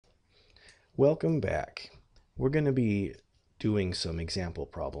Welcome back. We're going to be doing some example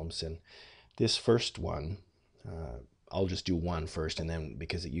problems, and this first one, I'll just do one first, and then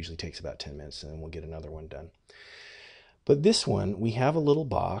because it usually takes about 10 minutes, and then we'll get another one done. But this one, we have a little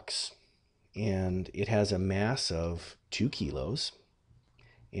box, and it has a mass of 2 kilos,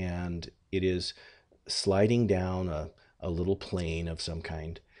 and it is sliding down a little plane of some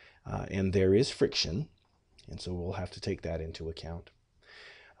kind, and there is friction, and so we'll have to take that into account.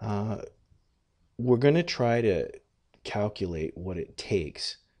 We're going to try to calculate what it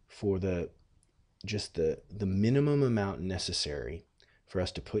takes for the minimum amount necessary for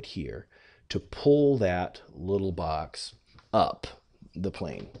us to put here to pull that little box up the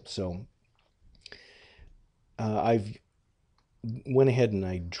plane. So I've went ahead and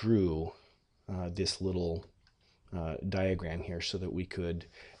I drew this little diagram here so that we could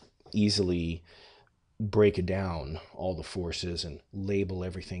easily break down all the forces and label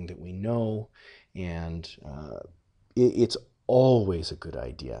everything that we know. And it's always a good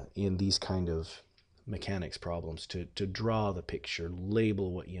idea in these kind of mechanics problems to draw the picture,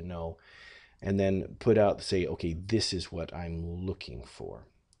 label what you know, and then put out, say, okay, this is what I'm looking for.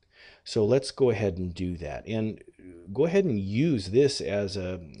 So let's go ahead and do that. And go ahead and use this as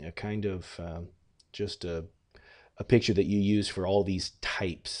a kind of just a picture that you use for all these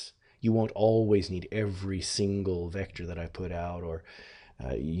types. You won't always need every single vector that I put out, or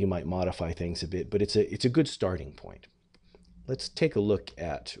you might modify things a bit, but it's a good starting point. Let's take a look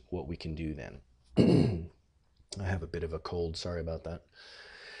at what we can do then. I have a bit of a cold, sorry about that.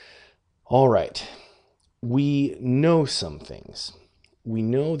 All right, we know some things. We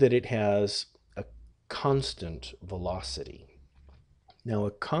know that it has a constant velocity. Now,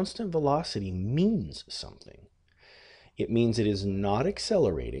 a constant velocity means something. It means it is not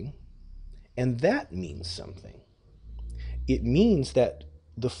accelerating, and that means something. It means that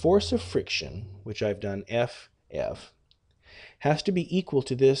the force of friction, which I've done F, has to be equal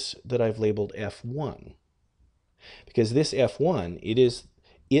to this that I've labeled F1. Because this F1,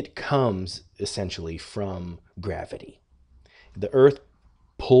 it comes essentially from gravity. The Earth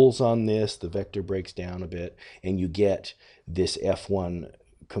pulls on this, the vector breaks down a bit, and you get this F1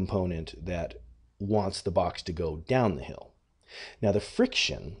 component that wants the box to go down the hill. Now the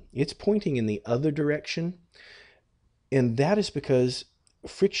friction, it's pointing in the other direction, and that is because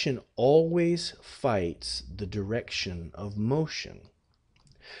friction always fights the direction of motion.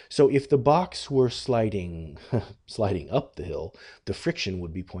 So if the box were sliding up the hill, the friction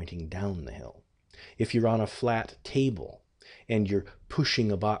would be pointing down the hill. If you're on a flat table and you're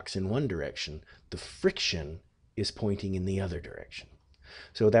pushing a box in one direction, the friction is pointing in the other direction.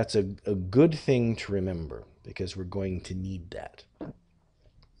 So that's a good thing to remember because we're going to need that.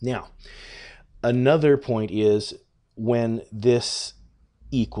 Now, another point is when this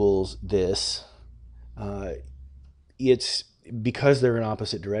equals this, it's because they're in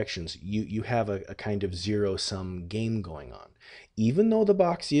opposite directions, you have a kind of zero-sum game going on. Even though the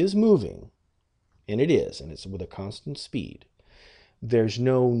box is moving, and it's with a constant speed, there's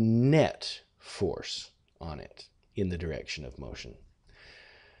no net force on it in the direction of motion.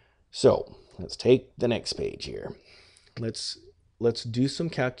 So let's take the next page here. Let's do some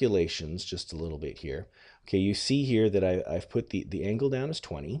calculations just a little bit here. Okay, you see here that I've put the angle down as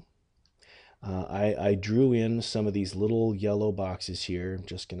 20. I drew in some of these little yellow boxes here. I'm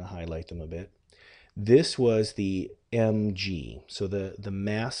just going to highlight them a bit. This was the mg, so the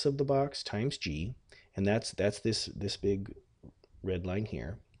mass of the box times g, and that's this big red line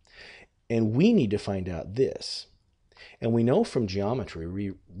here. And we need to find out this. And we know from geometry,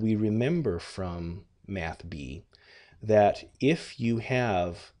 we remember from Math B, that if you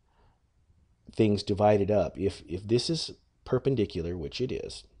have things divided up, if this is perpendicular, which it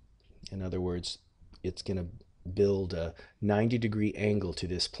is, in other words, it's going to build a 90-degree angle to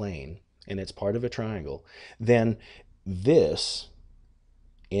this plane, and it's part of a triangle, then this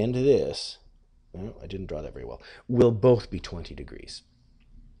and this, well, I didn't draw that very well, will both be 20 degrees,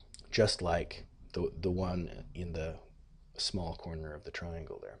 just like the one in the small corner of the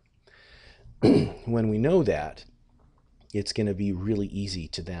triangle there. When we know that, it's going to be really easy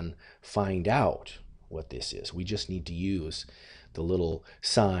to then find out what this is. We just need to use the little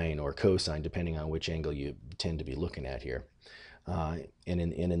sine or cosine, depending on which angle you tend to be looking at here. And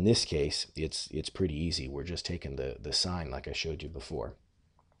in this case, it's pretty easy. We're just taking the sine like I showed you before.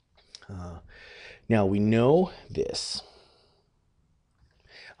 Now we know this.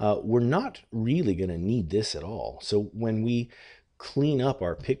 We're not really going to need this at all. So when we clean up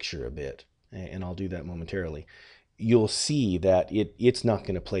our picture a bit, and I'll do that momentarily, you'll see that it's not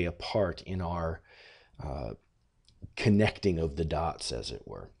going to play a part in our connecting of the dots, as it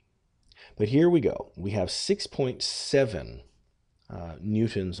were. But here we go. We have 6.7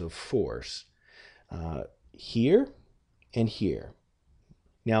 newtons of force here and here.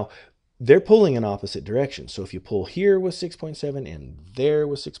 Now, they're pulling in opposite directions. So if you pull here with 6.7 and there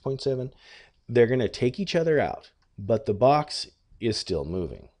with 6.7, they're going to take each other out. But the box is still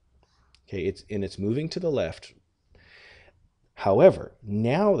moving. Okay, it's moving to the left. However,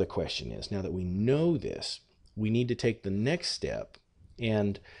 now the question is, now that we know this, we need to take the next step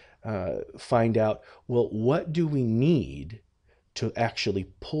and find out, well, what do we need to actually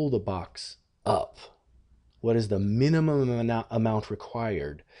pull the box up? What is the minimum amount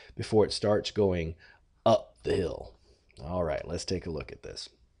required before it starts going up the hill? All right, let's take a look at this.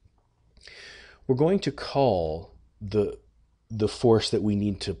 We're going to call the force that we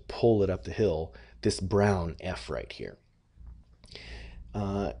need to pull it up the hill this brown F right here.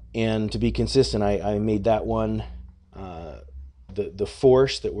 And to be consistent, I made that one the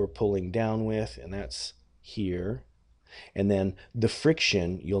force that we're pulling down with, and that's here. And then the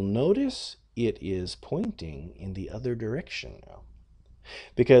friction, you'll notice it is pointing in the other direction now,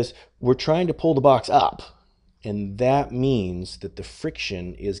 because we're trying to pull the box up, and that means that the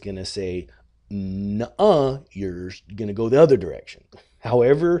friction is going to say, nuh-uh, you're going to go the other direction.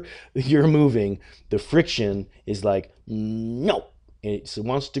 However you're moving, the friction is like, no, it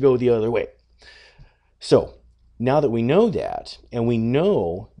wants to go the other way. So now that we know that, and we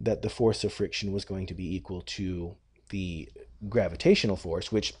know that the force of friction was going to be equal to the gravitational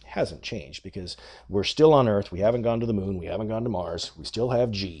force, which hasn't changed because we're still on Earth, we haven't gone to the moon, we haven't gone to Mars, we still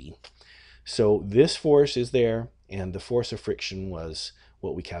have G. So this force is there, and the force of friction was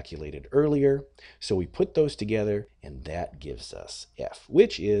what we calculated earlier. So we put those together, and that gives us F,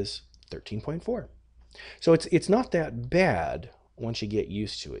 which is 13.4. So it's not that bad once you get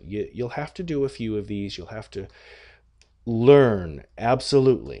used to it. You'll have to do a few of these. You'll have to learn,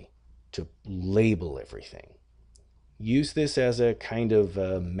 absolutely, to label everything. Use this as a kind of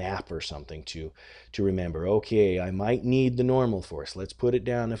a map or something to remember, okay, I might need the normal force. Let's put it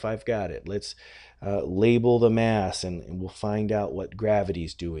down if I've got it. Let's label the mass, and we'll find out what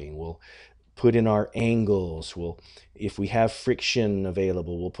gravity's doing. We'll put in our angles. If we have friction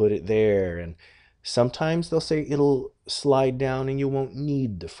available, we'll put it there. And sometimes they'll say it'll slide down and you won't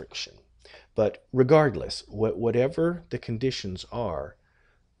need the friction. But regardless, whatever the conditions are,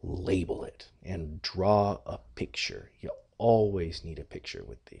 label it and draw a picture. You always need a picture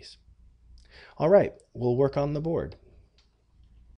with these. All right, we'll work on the board.